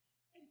there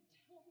and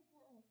tell the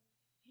world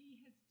He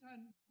has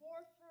done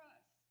more for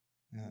us,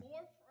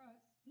 more for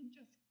us than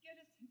just get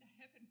us into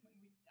heaven when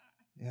we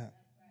die. Yeah.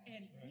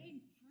 And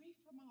being free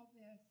from all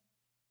this,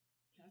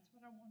 that's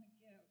what I want to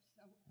give.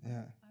 So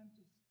Yeah. I'm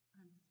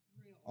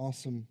thrilled.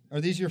 Awesome.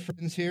 Are these your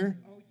friends here?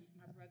 Oh,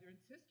 my brother and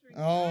sister.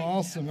 Oh,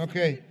 awesome.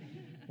 Okay.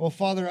 Well,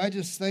 Father, I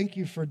just thank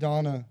you for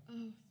Donna. Oh,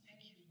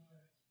 thank you,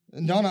 Lord.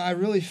 And Donna, I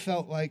really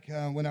felt like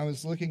when I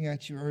was looking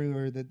at you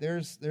earlier that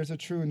there's a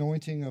true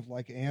anointing of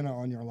like Anna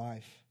on your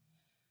life.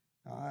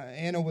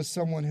 Anna was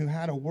someone who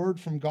had a word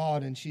from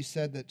God, and she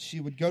said that she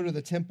would go to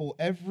the temple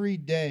every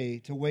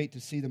day to wait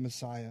to see the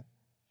Messiah.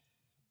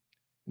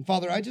 And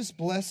Father, I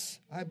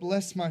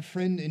bless my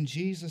friend in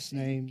Jesus'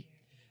 name.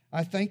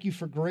 I thank you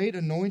for great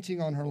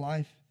anointing on her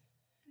life.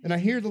 And I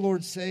hear the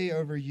Lord say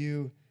over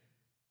you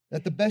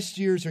that the best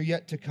years are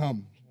yet to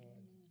come.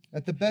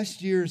 That the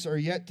best years are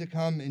yet to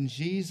come in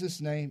Jesus'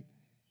 name.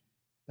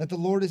 That the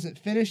Lord isn't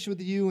finished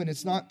with you, and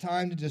it's not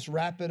time to just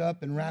wrap it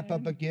up and wrap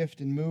up a gift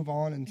and move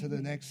on into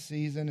the next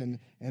season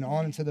and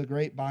on into the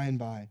great by and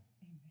by.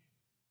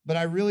 But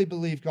I really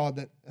believe, God,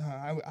 that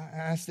I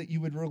ask that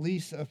you would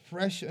release a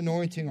fresh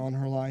anointing on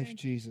her life,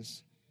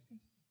 Jesus,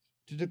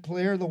 to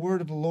declare the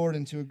word of the Lord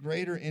into a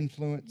greater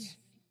influence,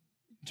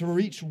 to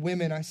reach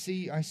women. I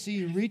see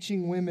you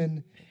reaching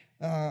women.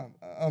 I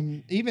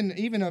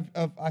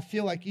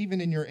feel like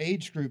even in your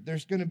age group,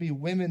 there's going to be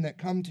women that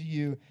come to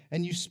you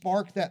and you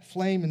spark that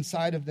flame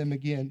inside of them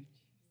again.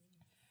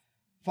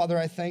 Father,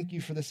 I thank you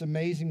for this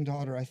amazing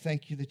daughter. I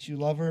thank you that you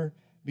love her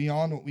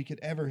beyond what we could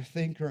ever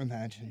think or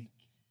imagine.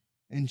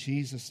 In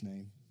Jesus'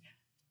 name,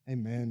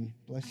 amen.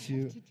 Bless you.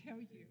 I have to tell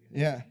you.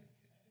 Yeah.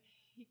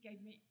 He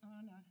gave me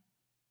Anna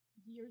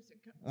years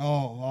ago.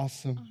 Oh,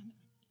 awesome.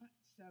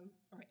 Anna,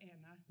 or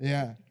Anna.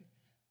 Yeah.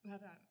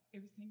 But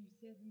everything you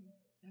said,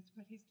 that's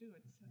what he's doing.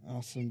 So.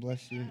 Awesome.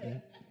 Bless you.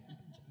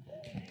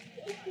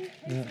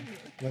 Yeah.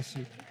 Bless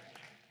you.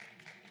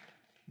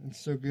 That's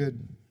so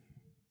good.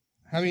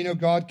 How many know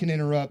God can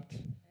interrupt?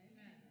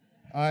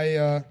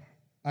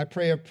 I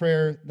pray a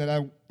prayer that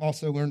I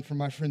also learned from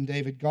my friend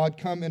David. God,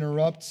 come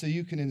interrupt so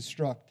you can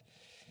instruct.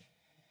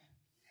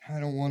 I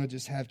don't want to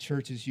just have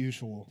church as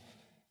usual.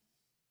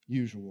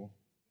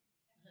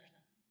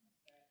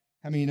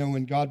 How many know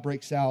when God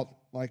breaks out,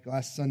 like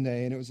last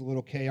Sunday, and it was a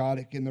little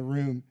chaotic in the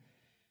room,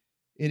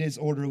 it is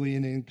orderly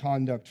and in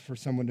conduct for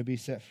someone to be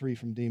set free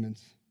from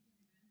demons.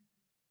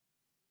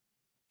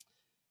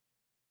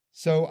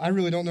 So I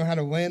really don't know how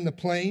to land the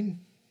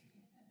plane.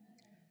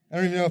 I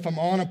don't even know if I'm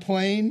on a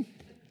plane.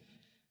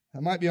 I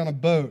might be on a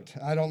boat.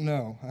 I don't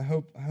know. I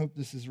hope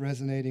this is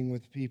resonating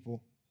with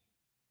people.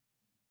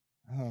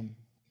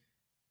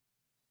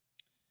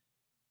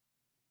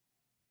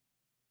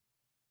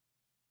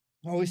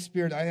 Holy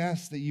Spirit, I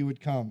ask that you would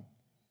come.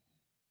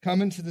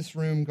 Come into this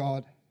room,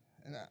 God.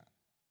 And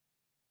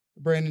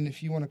Brandon,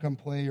 if you want to come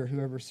play or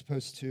whoever's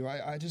supposed to,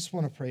 I just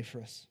want to pray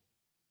for us.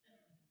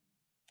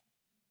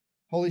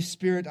 Holy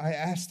Spirit, I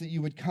ask that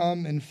you would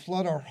come and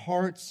flood our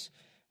hearts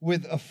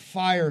with a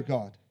fire,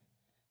 God.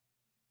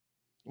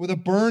 With a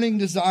burning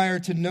desire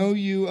to know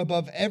you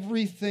above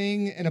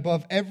everything and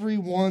above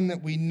everyone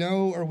that we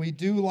know or we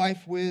do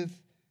life with.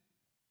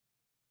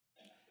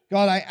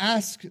 God, I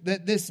ask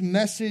that this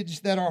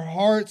message, that our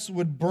hearts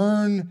would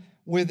burn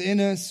within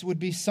us, would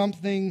be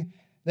something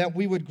that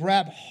we would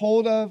grab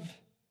hold of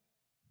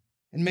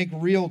and make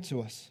real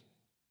to us.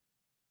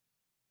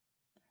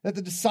 That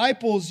the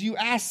disciples, you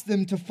asked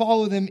them to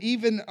follow them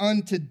even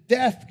unto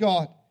death,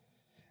 God.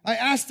 I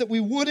ask that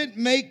we wouldn't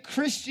make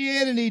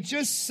Christianity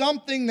just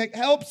something that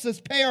helps us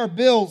pay our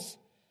bills.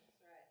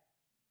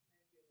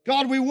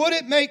 God, we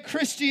wouldn't make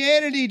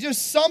Christianity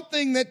just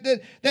something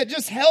that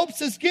just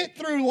helps us get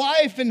through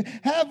life and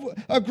have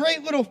a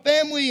great little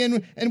family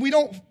and we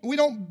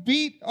don't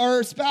beat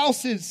our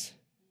spouses.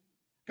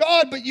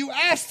 God, but you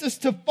asked us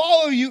to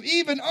follow you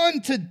even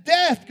unto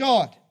death,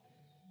 God.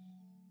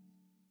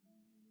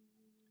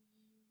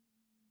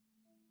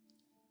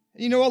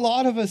 You know, a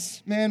lot of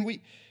us, man,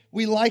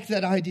 we like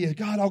that idea.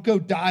 God, I'll go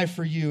die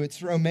for you.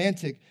 It's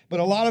romantic. But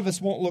a lot of us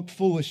won't look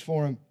foolish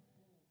for him.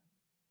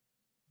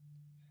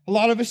 A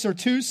lot of us are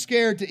too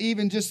scared to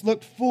even just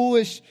look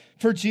foolish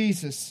for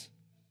Jesus.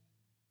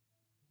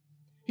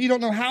 You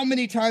don't know how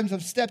many times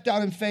I've stepped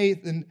out in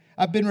faith and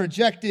I've been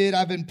rejected.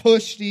 I've been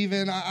pushed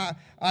even.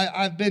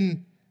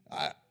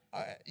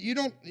 You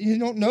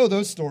don't know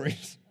those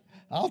stories.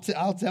 I'll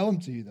tell them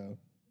to you though.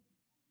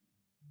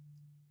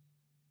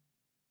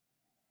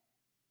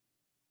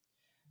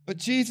 But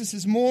Jesus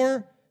is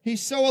more.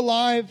 He's so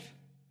alive.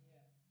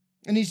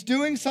 And he's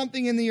doing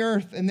something in the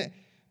earth. And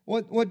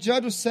what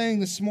Judd was saying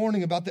this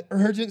morning about the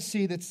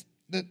urgency that's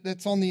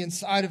on the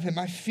inside of him,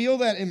 I feel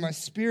that in my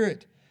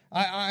spirit.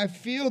 I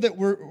feel that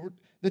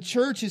the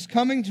church is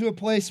coming to a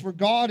place where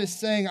God is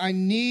saying, I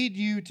need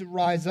you to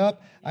rise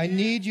up. I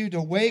need you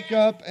to wake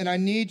up. And I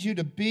need you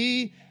to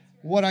be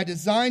what I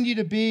designed you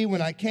to be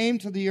when I came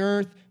to the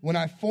earth, when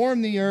I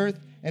formed the earth,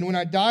 and when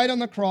I died on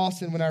the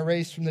cross, and when I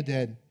raised from the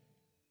dead.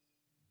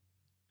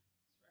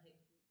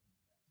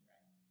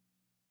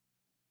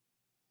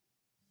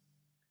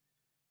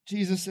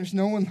 Jesus, there's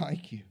no one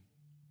like you.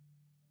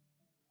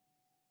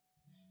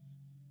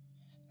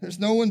 There's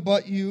no one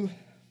but you.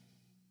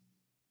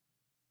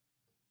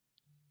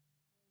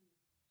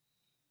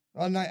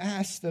 And I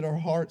ask that our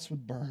hearts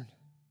would burn.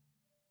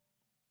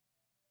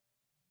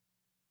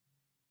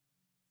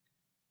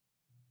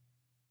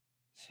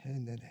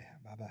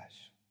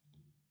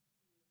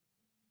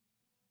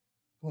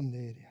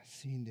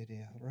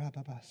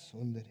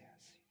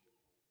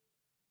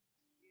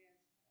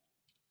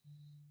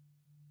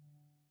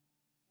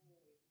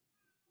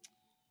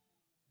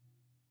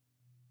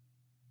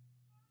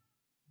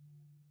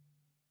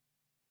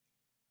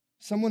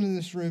 Someone in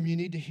this room, you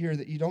need to hear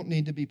that you don't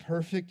need to be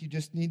perfect, you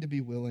just need to be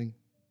willing.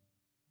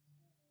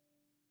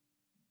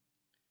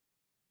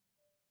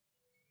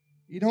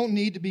 You don't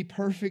need to be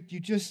perfect,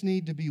 you just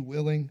need to be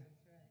willing.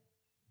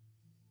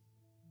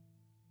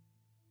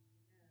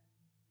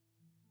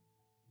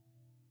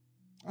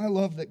 I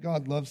love that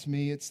God loves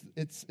me. It's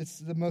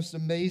the most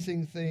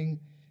amazing thing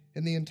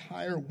in the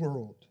entire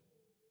world.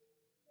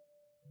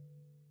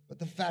 But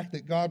the fact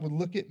that God would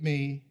look at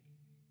me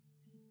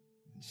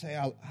and say,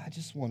 I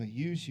just want to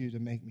use you to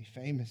make me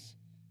famous.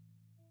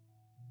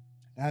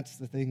 That's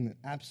the thing that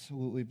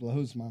absolutely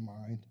blows my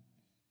mind.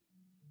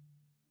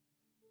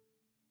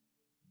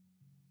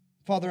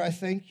 Father, I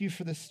thank you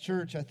for this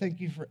church. I thank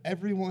you for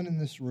everyone in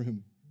this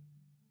room.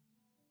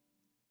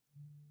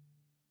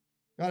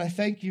 God, I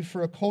thank you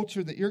for a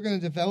culture that you're going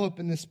to develop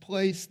in this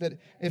place that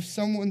if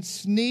someone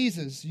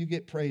sneezes, you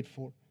get prayed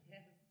for.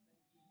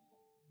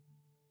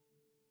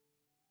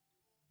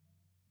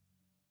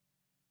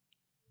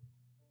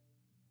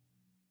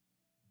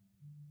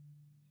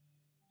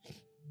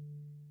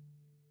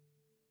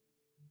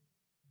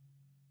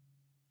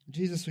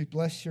 Jesus, we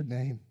bless your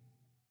name.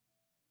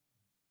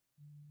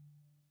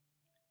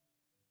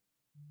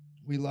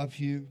 We love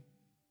you.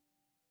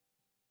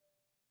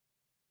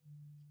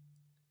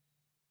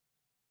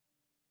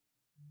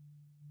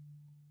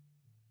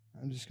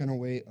 I'm just going to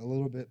wait a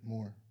little bit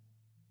more.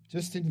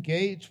 Just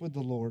engage with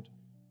the Lord.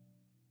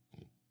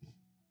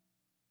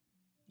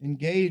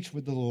 Engage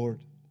with the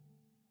Lord.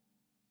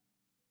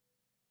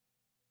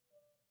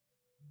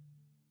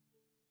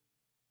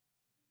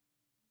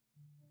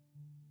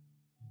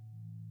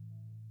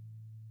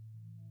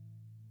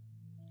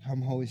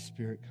 Come, Holy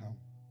Spirit, come.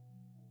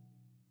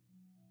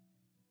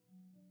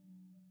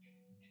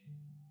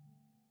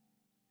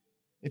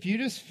 If you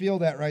just feel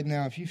that right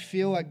now, if you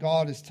feel like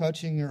God is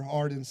touching your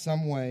heart in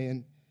some way,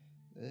 and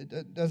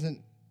it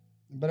doesn't,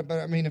 but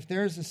I mean, if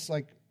there's this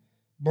like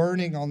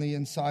burning on the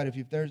inside of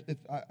you,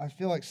 I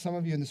feel like some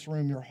of you in this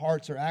room, your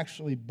hearts are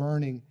actually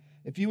burning.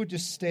 If you would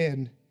just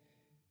stand,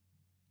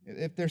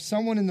 if there's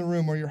someone in the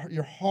room where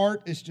your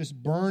heart is just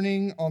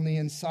burning on the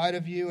inside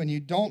of you and you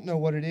don't know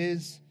what it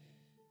is,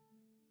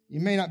 you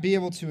may not be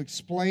able to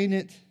explain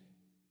it.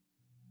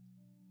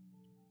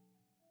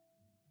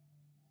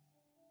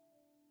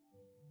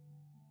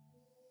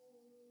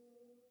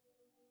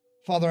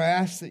 Father, I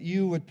ask that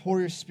you would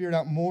pour your Spirit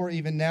out more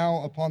even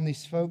now upon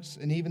these folks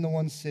and even the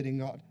ones sitting,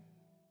 God.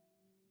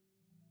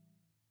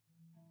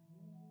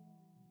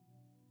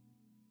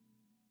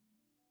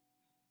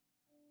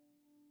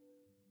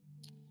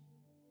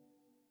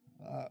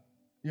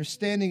 You're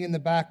standing in the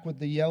back with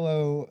the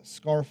yellow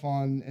scarf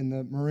on and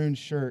the maroon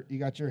shirt. You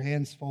got your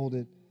hands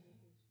folded.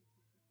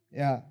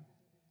 Yeah.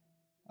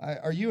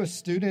 Are you a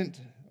student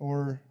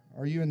or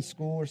are you in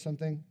school or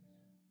something?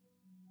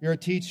 You're a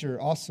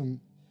teacher. Awesome.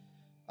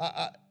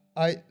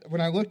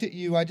 When I looked at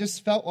you, I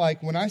just felt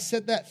like when I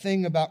said that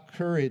thing about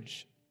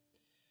courage,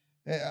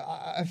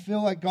 I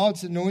feel like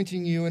God's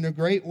anointing you in a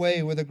great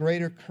way with a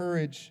greater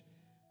courage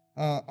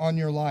on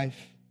your life.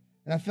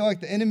 And I feel like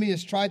the enemy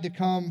has tried to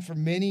come for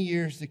many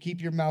years to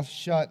keep your mouth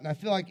shut. And I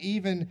feel like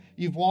even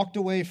you've walked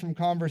away from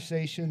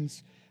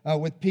conversations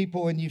with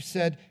people and you've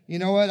said, you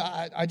know what,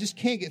 I just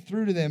can't get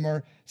through to them.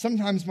 Or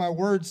sometimes my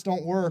words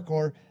don't work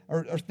or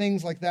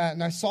things like that.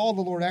 And I saw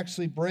the Lord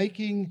actually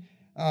breaking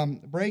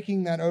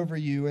that over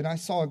you. And I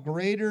saw a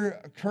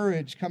greater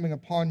courage coming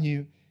upon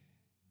you.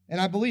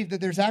 And I believe that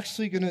there's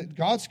actually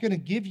God's going to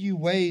give you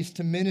ways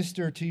to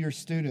minister to your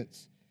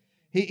students.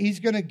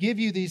 He's going to give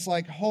you these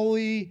like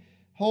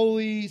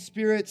Holy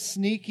Spirit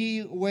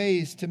sneaky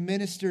ways to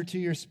minister to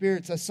your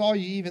spirits. I saw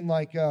you even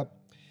like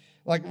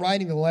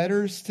writing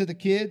letters to the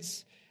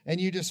kids,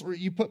 and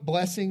you put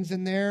blessings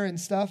in there and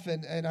stuff,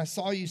 and I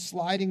saw you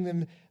sliding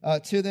them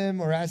to them,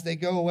 or as they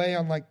go away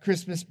on like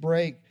Christmas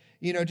break,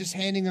 just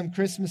handing them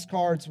Christmas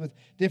cards with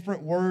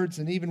different words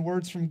and even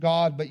words from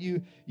God, but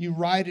you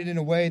write it in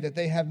a way that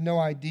they have no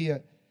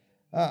idea.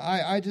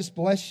 I just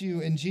bless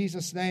you in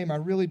Jesus' name. I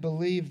really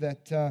believe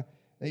that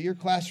your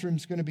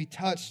classroom's going to be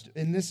touched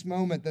in this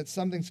moment, that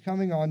something's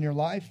coming on your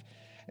life,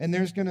 and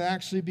there's going to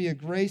actually be a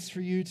grace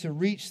for you to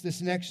reach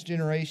this next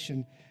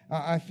generation.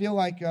 I feel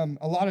like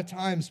a lot of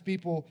times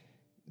people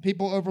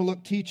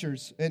overlook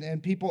teachers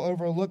and people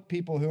overlook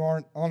people who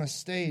aren't on a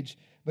stage,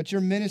 but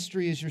your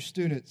ministry is your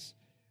students.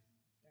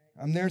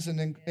 There's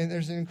an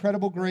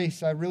incredible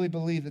grace, I really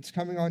believe, that's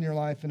coming on your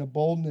life in a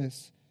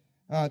boldness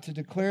to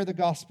declare the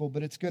gospel,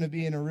 but it's going to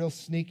be in a real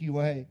sneaky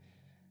way.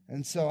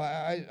 And so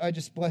I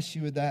just bless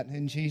you with that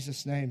in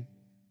Jesus' name.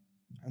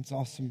 That's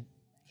awesome.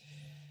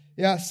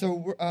 Yeah,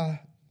 so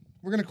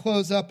we're going to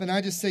close up, and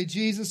I just say,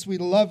 Jesus, we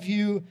love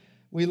you.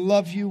 We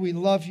love you. We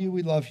love you.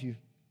 We love you.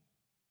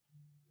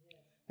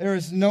 There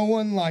is no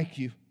one like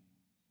you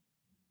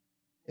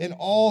in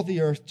all the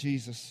earth,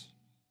 Jesus.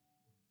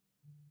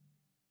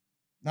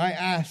 And I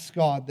ask,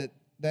 God,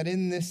 that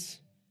in this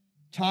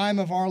time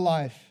of our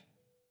life,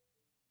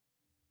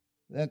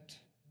 that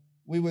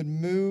we would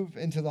move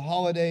into the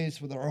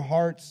holidays with our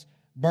hearts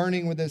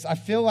burning with this. I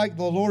feel like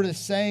the Lord is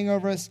saying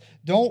over us,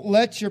 don't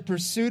let your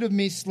pursuit of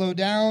me slow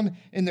down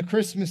in the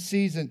Christmas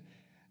season.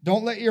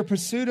 Don't let your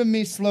pursuit of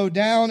me slow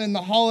down in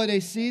the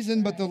holiday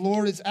season, but the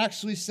Lord is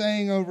actually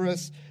saying over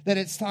us that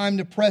it's time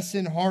to press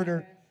in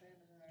harder.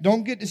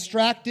 Don't get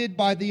distracted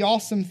by the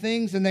awesome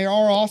things, and they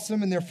are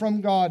awesome, and they're from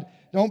God.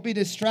 Don't be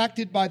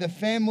distracted by the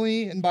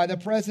family and by the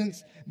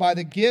presents, by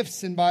the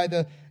gifts, and by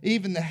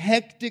even the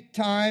hectic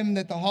time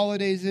that the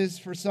holidays is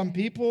for some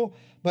people,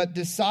 but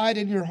decide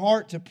in your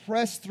heart to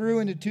press through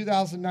into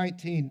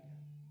 2019.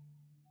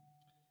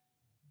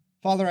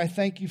 Father, I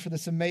thank you for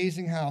this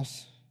amazing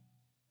house.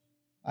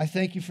 I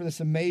thank you for this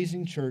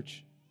amazing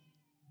church.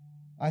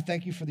 I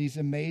thank you for these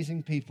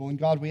amazing people. And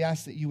God, we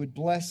ask that you would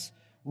bless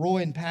Roy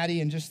and Patty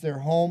and just their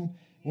home.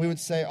 We would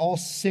say all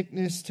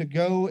sickness to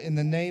go in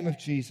the name of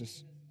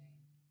Jesus.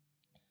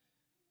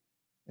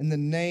 In the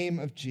name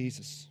of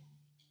Jesus.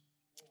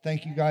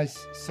 Thank you guys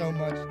so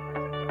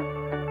much.